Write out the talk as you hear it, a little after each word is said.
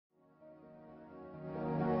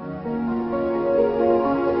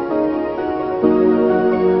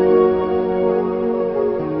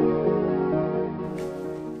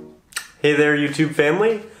Hey there, YouTube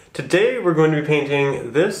family. Today we're going to be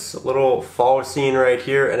painting this little fall scene right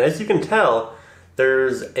here, and as you can tell,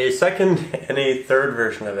 there's a second and a third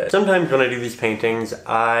version of it. Sometimes when I do these paintings,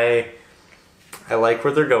 I like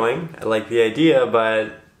where they're going, I like the idea,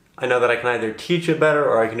 but I know that I can either teach it better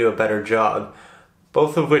or I can do a better job.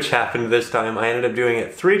 Both of which happened this time. I ended up doing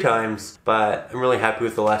it 3 times, but I'm really happy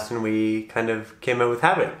with the lesson we kind of came out with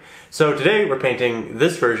having. So today we're painting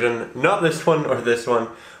this version, not this one or this one,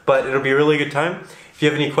 but it'll be a really good time. If you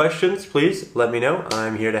have any questions, please let me know.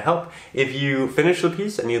 I'm here to help. If you finish the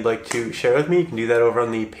piece and you'd like to share with me, you can do that over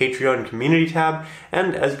on the Patreon community tab.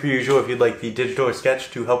 And as per usual, if you'd like the digital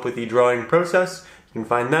sketch to help with the drawing process, you can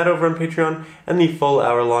find that over on Patreon. And the full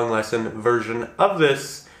hour-long lesson version of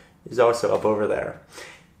this is also up over there.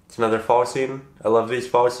 It's another fall scene. I love these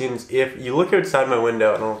fall scenes. If you look outside my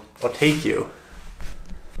window, and I'll take you.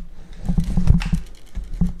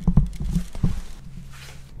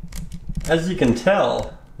 As you can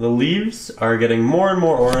tell, the leaves are getting more and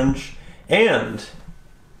more orange, and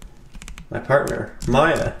my partner,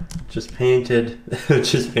 Maya, just planted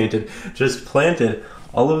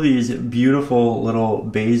all of these beautiful little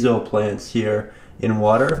basil plants here in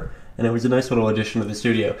water. And it was a nice little addition to the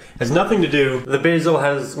studio. The basil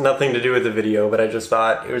has nothing to do with the video, but I just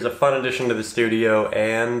thought it was a fun addition to the studio,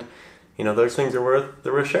 and you know, those things are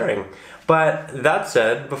worth sharing. But that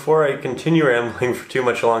said, before I continue rambling for too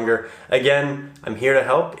much longer, again, I'm here to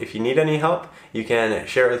help. If you need any help, you can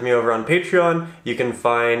share it with me over on Patreon. You can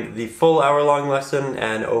find the full hour-long lesson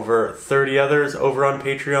and over 30 others over on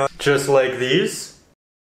Patreon, just like these.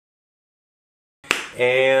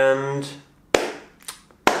 And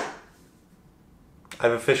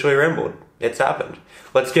I've officially rambled. It's happened.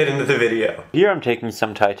 Let's get into the video. Here I'm taking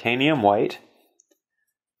some titanium white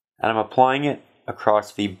and I'm applying it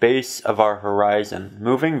across the base of our horizon,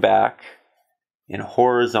 moving back in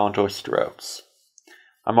horizontal strokes.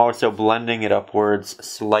 I'm also blending it upwards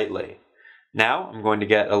slightly. Now I'm going to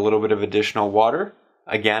get a little bit of additional water.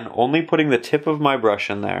 Again, only putting the tip of my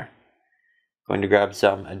brush in there. Going to grab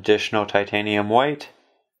some additional titanium white,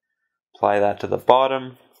 apply that to the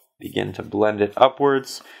bottom, begin to blend it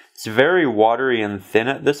upwards. It's very watery and thin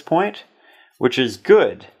at this point, which is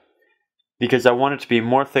good because I want it to be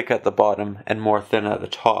more thick at the bottom and more thin at the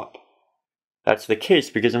top. That's the case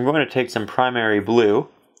because I'm going to take some primary blue.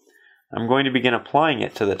 I'm going to begin applying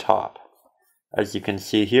it to the top, as you can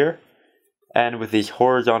see here. And with these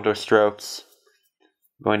horizontal strokes,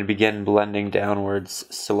 I'm going to begin blending downwards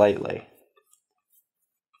slightly.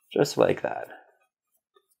 Just like that.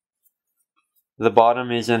 The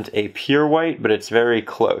bottom isn't a pure white, but it's very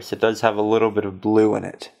close. It does have a little bit of blue in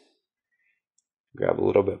it. Grab a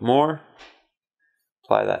little bit more.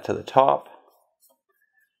 Apply that to the top.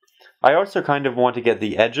 I also kind of want to get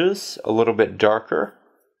the edges a little bit darker,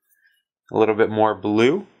 a little bit more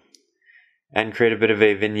blue, and create a bit of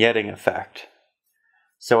a vignetting effect.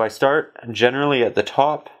 So I start generally at the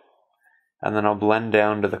top, and then I'll blend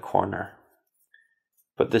down to the corner.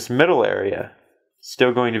 But this middle area is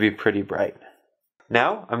still going to be pretty bright.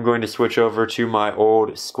 Now I'm going to switch over to my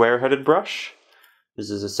old square-headed brush. This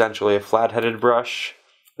is essentially a flat-headed brush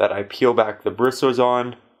that I peel back the bristles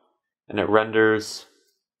on, and it renders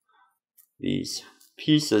these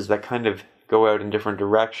pieces that kind of go out in different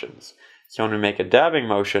directions. So when we make a dabbing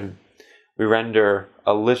motion, we render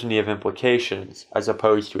a litany of implications as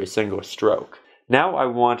opposed to a single stroke. Now I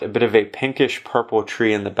want a bit of a pinkish purple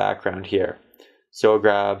tree in the background here. So I'll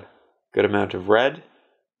grab a good amount of red,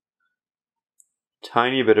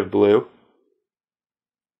 tiny bit of blue.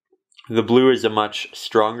 The blue is a much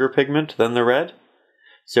stronger pigment than the red,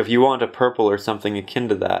 so if you want a purple or something akin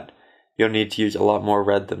to that, you'll need to use a lot more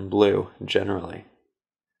red than blue, generally.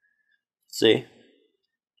 See?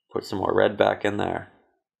 Put some more red back in there.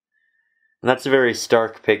 And that's a very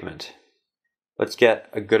stark pigment. Let's get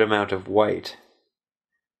a good amount of white.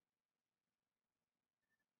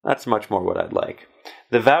 That's much more what I'd like.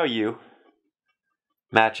 The value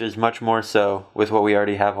matches much more so with what we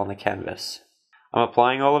already have on the canvas. I'm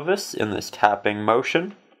applying all of this in this tapping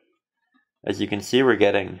motion. As you can see, we're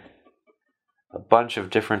getting a bunch of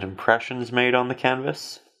different impressions made on the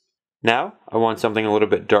canvas. Now, I want something a little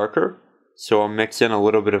bit darker, so I'll mix in a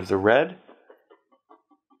little bit of the red,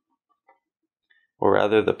 or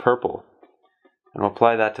rather the purple, and I'll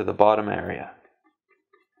apply that to the bottom area,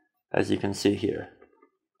 as you can see here.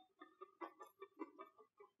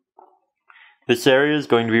 This area is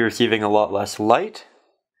going to be receiving a lot less light,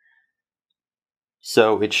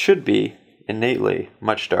 so it should be innately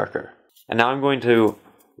much darker. And now I'm going to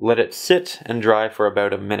let it sit and dry for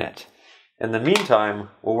about a minute. In the meantime,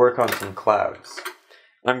 we'll work on some clouds.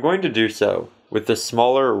 I'm going to do so with the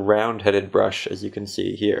smaller round-headed brush, as you can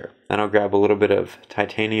see here. And I'll grab a little bit of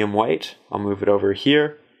titanium white. I'll move it over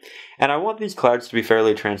here. And I want these clouds to be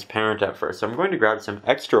fairly transparent at first, so I'm going to grab some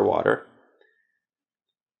extra water,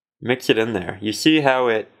 mix it in there. You see how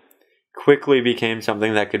it quickly became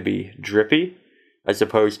something that could be drippy, as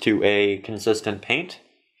opposed to a consistent paint?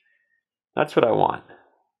 That's what I want.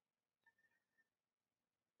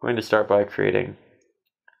 I'm going to start by creating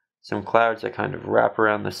some clouds that kind of wrap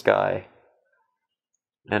around the sky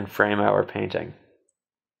and frame our painting.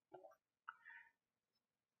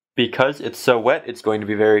 Because it's so wet, it's going to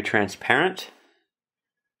be very transparent.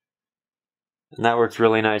 And that works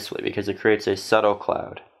really nicely because it creates a subtle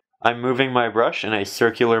cloud. I'm moving my brush in a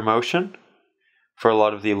circular motion for a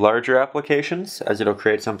lot of the larger applications, as it'll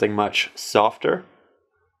create something much softer.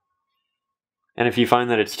 And if you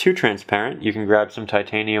find that it's too transparent, you can grab some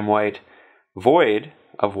titanium white void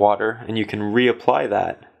of water and you can reapply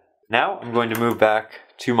that. Now I'm going to move back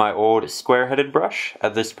to my old square-headed brush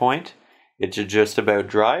at this point. It's just about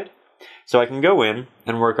dried. So I can go in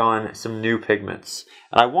and work on some new pigments.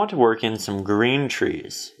 And I want to work in some green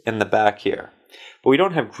trees in the back here. But we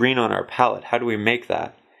don't have green on our palette. How do we make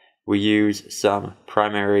that? We use some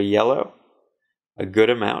primary yellow, a good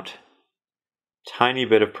amount, tiny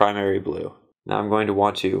bit of primary blue. Now I'm going to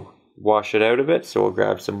want to wash it out a bit, so we'll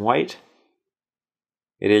grab some white.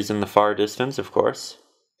 It is in the far distance, of course.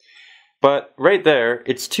 But right there,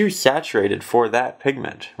 it's too saturated for that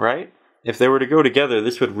pigment, right? If they were to go together,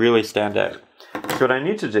 this would really stand out. So what I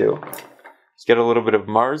need to do is get a little bit of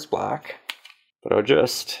Mars black, but I'll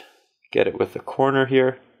just get it with the corner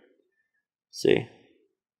here. See?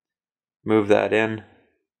 Move that in.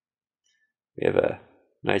 We have a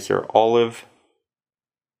nicer olive.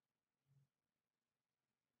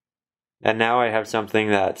 And now I have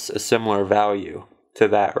something that's a similar value to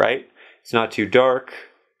that, right? It's not too dark,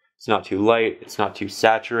 it's not too light, it's not too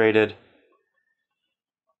saturated.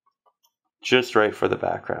 Just right for the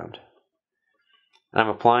background. And I'm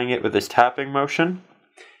applying it with this tapping motion,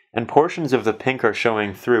 and portions of the pink are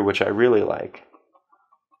showing through, which I really like.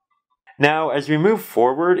 Now, as we move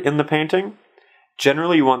forward in the painting,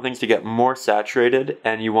 generally you want things to get more saturated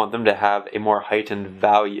and you want them to have a more heightened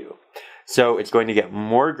value. So it's going to get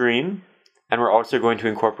more green, and we're also going to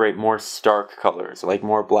incorporate more stark colors, like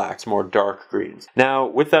more blacks, more dark greens. Now,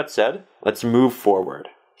 with that said, let's move forward.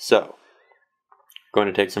 So, going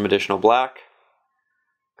to take some additional black,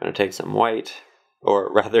 going to take some white,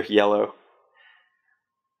 or rather yellow.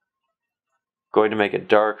 Going to make a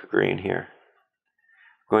dark green here.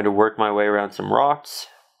 Going to work my way around some rocks.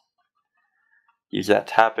 Use that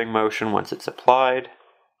tapping motion once it's applied.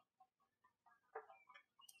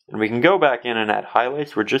 And we can go back in and add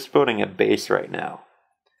highlights. We're just building a base right now.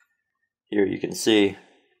 Here you can see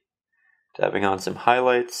tapping on some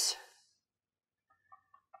highlights.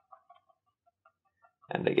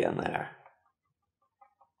 And again there.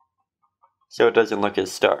 So it doesn't look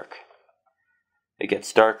as stark. It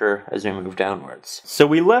gets darker as we move downwards. So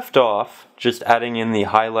we left off just adding in the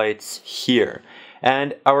highlights here.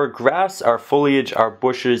 And our grass, our foliage, our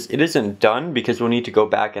bushes, it isn't done because we'll need to go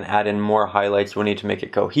back and add in more highlights. We'll need to make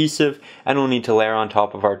it cohesive, and we'll need to layer on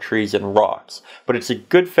top of our trees and rocks. But it's a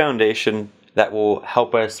good foundation that will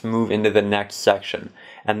help us move into the next section.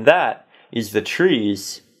 And that is the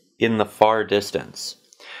trees in the far distance.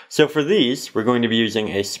 So for these, we're going to be using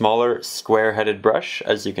a smaller square-headed brush,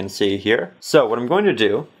 as you can see here. So what I'm going to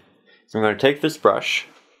do is I'm going to take this brush,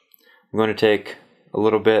 I'm going to take a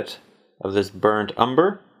little bit of this burnt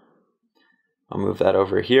umber. I'll move that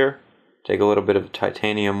over here. Take a little bit of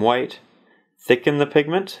titanium white. Thicken the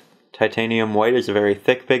pigment. Titanium white is a very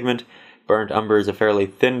thick pigment. Burnt umber is a fairly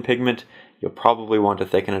thin pigment. You'll probably want to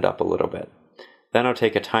thicken it up a little bit. Then I'll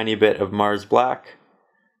take a tiny bit of Mars black.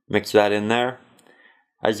 Mix that in there.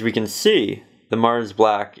 As we can see, the Mars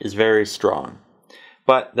black is very strong.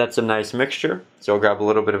 But that's a nice mixture. So I'll grab a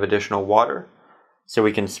little bit of additional water so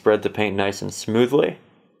we can spread the paint nice and smoothly.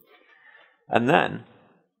 And then,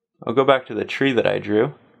 I'll go back to the tree that I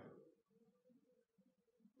drew,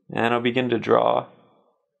 and I'll begin to draw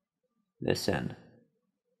this in,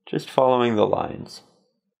 just following the lines.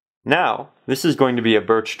 Now, this is going to be a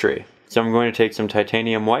birch tree, so I'm going to take some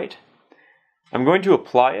titanium white. I'm going to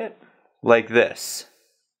apply it like this.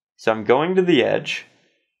 So I'm going to the edge,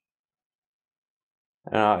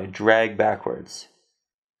 and I drag backwards,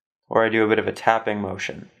 or I do a bit of a tapping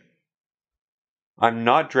motion. I'm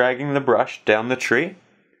not dragging the brush down the tree.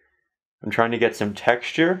 I'm trying to get some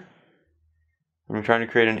texture. I'm trying to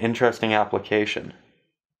create an interesting application.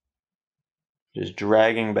 Just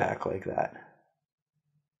dragging back like that.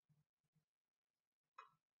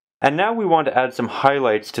 And now we want to add some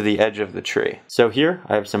highlights to the edge of the tree. So here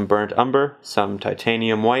I have some burnt umber, some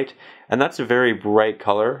titanium white, and that's a very bright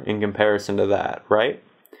color in comparison to that, right?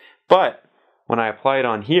 But when I apply it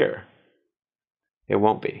on here, it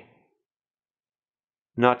won't be.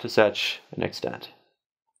 Not to such an extent.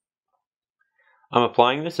 I'm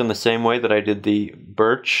applying this in the same way that I did the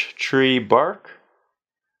birch tree bark.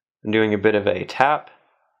 I'm doing a bit of a tap,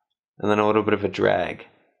 and then a little bit of a drag.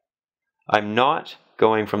 I'm not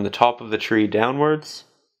going from the top of the tree downwards,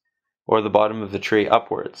 or the bottom of the tree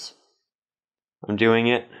upwards. I'm doing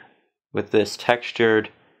it with this textured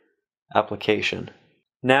application.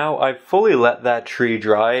 Now I've fully let that tree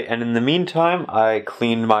dry, and in the meantime I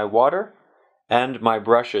cleaned my water and my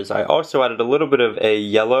brushes. I also added a little bit of a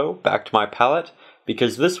yellow back to my palette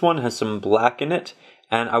because this one has some black in it,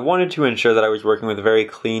 and I wanted to ensure that I was working with a very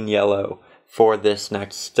clean yellow for this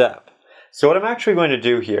next step. So what I'm actually going to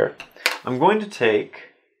do here, I'm going to take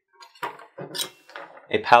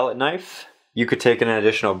a palette knife. You could take an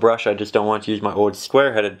additional brush, I just don't want to use my old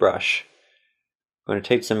square-headed brush. I'm going to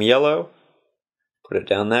take some yellow, put it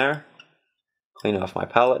down there, clean off my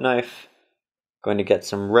palette knife, going to get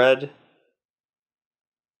some red,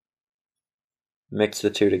 mix the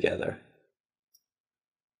two together.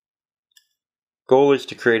 Goal is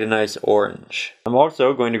to create a nice orange. I'm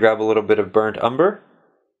also going to grab a little bit of burnt umber.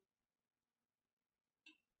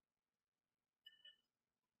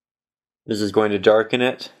 This is going to darken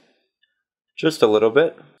it just a little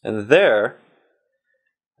bit. And there,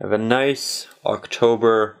 I have a nice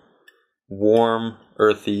October warm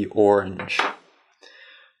earthy orange.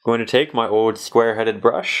 I'm going to take my old square-headed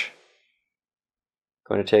brush.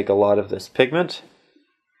 I'm going to take a lot of this pigment.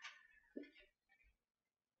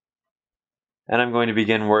 And I'm going to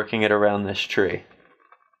begin working it around this tree.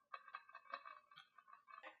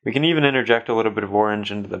 We can even interject a little bit of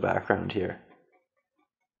orange into the background here.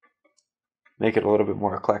 Make it a little bit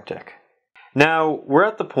more eclectic. Now, we're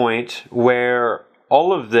at the point where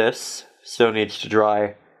all of this still needs to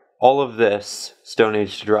dry. All of this still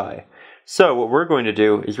needs to dry. So what we're going to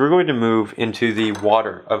do is we're going to move into the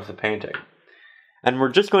water of the painting. And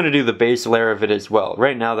we're just going to do the base layer of it as well.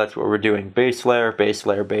 Right now that's what we're doing. Base layer, base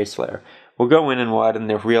layer, base layer. We'll go in and we'll add in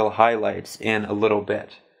the real highlights in a little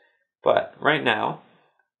bit. But right now,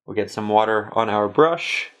 we'll get some water on our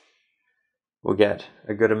brush. We'll get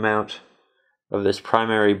a good amount of this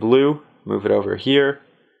primary blue. Move it over here.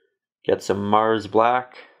 Get some Mars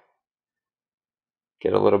black.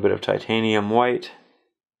 Get a little bit of titanium white.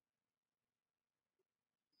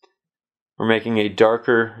 We're making a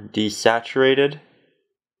darker desaturated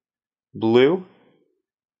blue.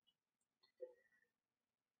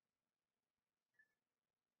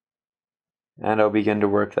 And I'll begin to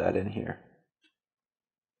work that in here.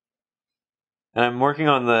 And I'm working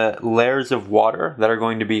on the layers of water that are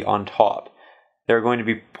going to be on top. There are going to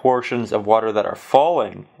be portions of water that are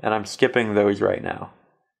falling, and I'm skipping those right now.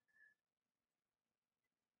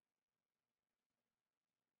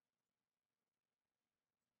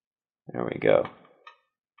 There we go.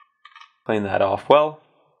 Clean that off well.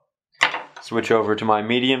 Switch over to my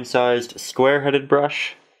medium-sized square-headed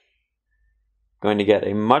brush. Going to get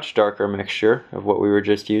a much darker mixture of what we were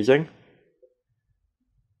just using.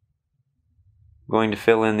 Going to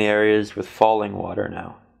fill in the areas with falling water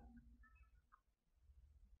now.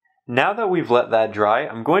 Now that we've let that dry,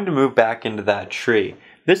 I'm going to move back into that tree,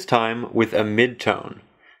 this time with a mid-tone.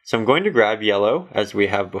 So I'm going to grab yellow, as we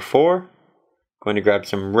have before. Going to grab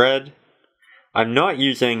some red. I'm not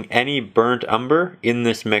using any burnt umber in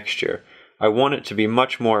this mixture. I want it to be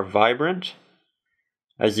much more vibrant.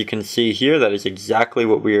 As you can see here, that is exactly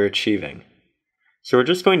what we are achieving. So we're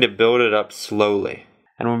just going to build it up slowly.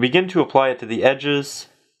 And we'll begin to apply it to the edges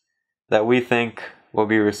that we think will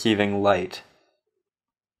be receiving light.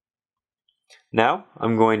 Now,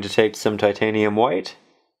 I'm going to take some titanium white,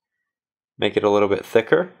 make it a little bit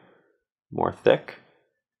thicker, more thick,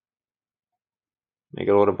 make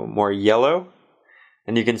it a little bit more yellow,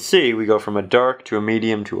 and you can see we go from a dark to a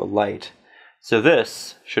medium to a light. So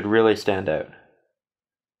this should really stand out,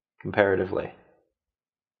 comparatively.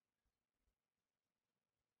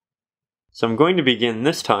 So I'm going to begin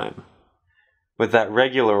this time with that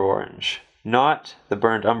regular orange, not the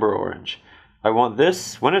burnt umber orange. I want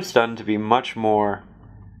this, when it's done, to be much more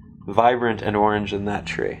vibrant and orange than that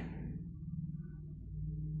tree.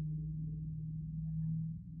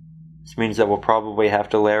 This means that we'll probably have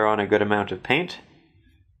to layer on a good amount of paint,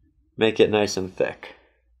 make it nice and thick.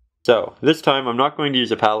 So, this time I'm not going to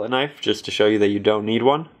use a palette knife, just to show you that you don't need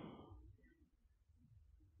one.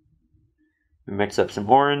 Mix up some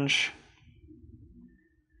orange.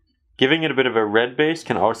 Giving it a bit of a red base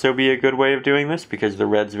can also be a good way of doing this because the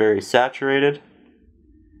red's very saturated.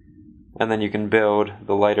 And then you can build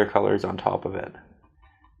the lighter colors on top of it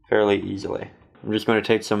fairly easily. I'm just going to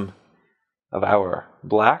take some of our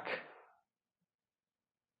black.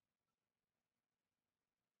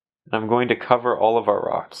 And I'm going to cover all of our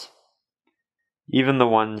rocks, even the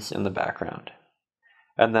ones in the background.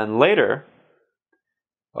 And then later,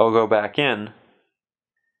 I'll go back in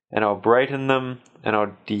and I'll brighten them and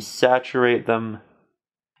I'll desaturate them.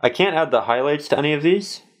 I can't add the highlights to any of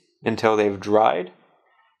these until they've dried.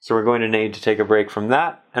 So we're going to need to take a break from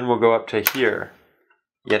that, and we'll go up to here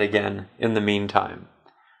yet again in the meantime.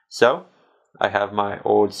 So I have my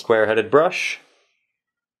old square-headed brush.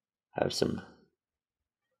 I have some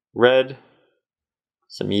red,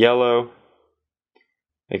 some yellow,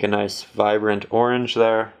 make a nice vibrant orange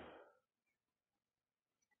there.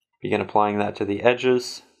 Begin applying that to the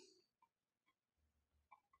edges,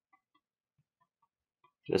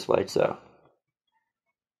 just like so.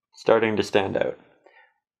 Starting to stand out.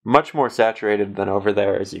 Much more saturated than over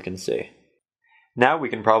there, as you can see. Now we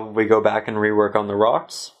can probably go back and rework on the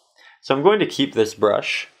rocks. So I'm going to keep this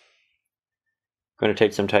brush. I'm going to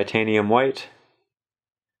take some titanium white,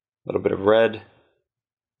 a little bit of red, a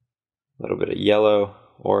little bit of yellow,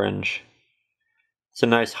 orange. It's a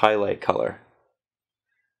nice highlight color.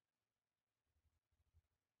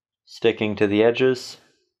 Sticking to the edges,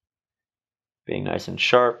 being nice and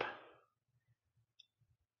sharp.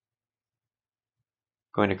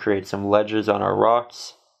 Going to create some ledges on our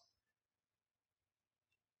rocks.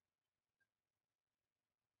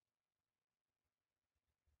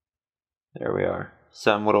 There we are.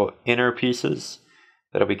 Some little inner pieces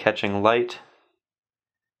that'll be catching light.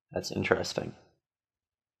 That's interesting.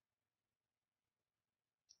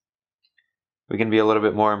 We can be a little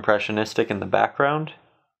bit more impressionistic in the background.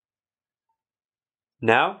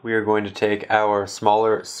 Now we are going to take our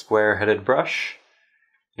smaller square-headed brush,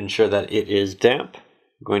 ensure that it is damp.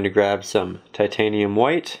 I'm going to grab some titanium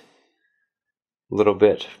white, a little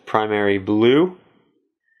bit primary blue,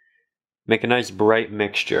 make a nice bright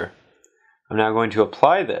mixture. I'm now going to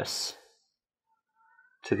apply this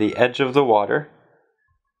to the edge of the water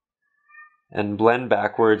and blend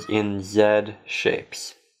backwards in Z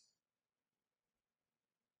shapes.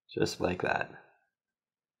 Just like that.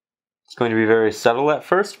 It's going to be very subtle at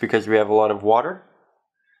first because we have a lot of water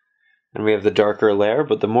and we have the darker layer,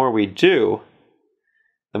 but the more we do,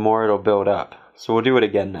 the more it'll build up. So we'll do it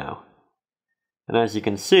again now. And as you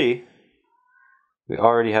can see, we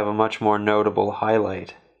already have a much more notable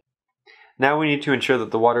highlight. Now we need to ensure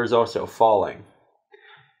that the water is also falling.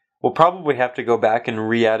 We'll probably have to go back and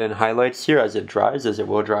re-add in highlights here as it dries, as it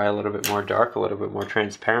will dry a little bit more dark, a little bit more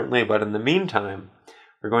transparently, but in the meantime,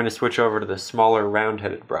 we're going to switch over to the smaller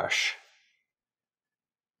round-headed brush.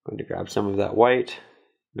 I'm going to grab some of that white,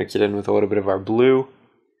 mix it in with a little bit of our blue.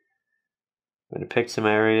 I'm going to pick some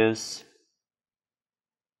areas,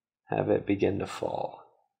 have it begin to fall.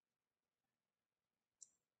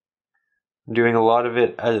 I'm doing a lot of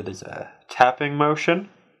it as a tapping motion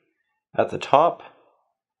at the top,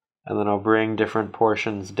 and then I'll bring different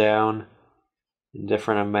portions down in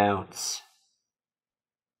different amounts,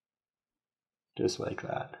 just like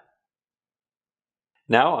that.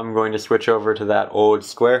 Now I'm going to switch over to that old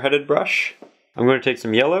square-headed brush. I'm going to take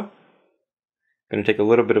some yellow, I'm going to take a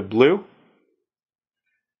little bit of blue,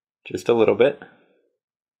 just a little bit.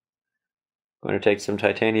 I'm going to take some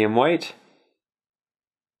titanium white,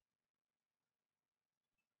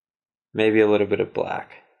 maybe a little bit of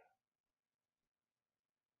black.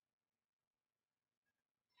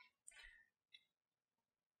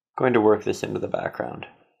 I'm going to work this into the background.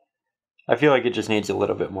 I feel like it just needs a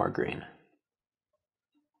little bit more green.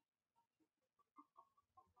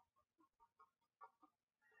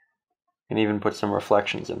 And even put some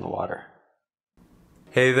reflections in the water.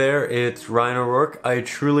 Hey there, it's Ryan O'Rourke. I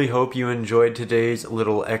truly hope you enjoyed today's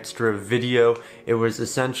little extra video. It was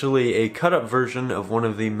essentially a cut-up version of one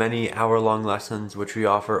of the many hour-long lessons which we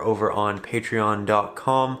offer over on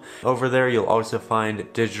patreon.com. Over there you'll also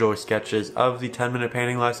find digital sketches of the 10-minute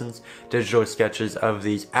painting lessons, digital sketches of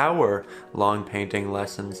these hour-long painting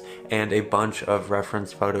lessons, and a bunch of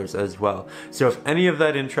reference photos as well. So if any of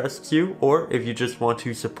that interests you, or if you just want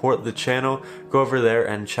to support the channel, go over there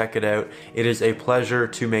and check it out. It is a pleasure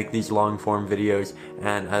to make these long form videos,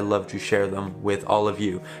 and I love to share them with all of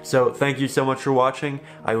you. So thank you so much for watching.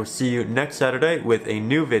 I will see you next Saturday with a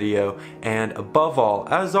new video, and above all,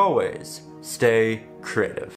 as always, stay creative.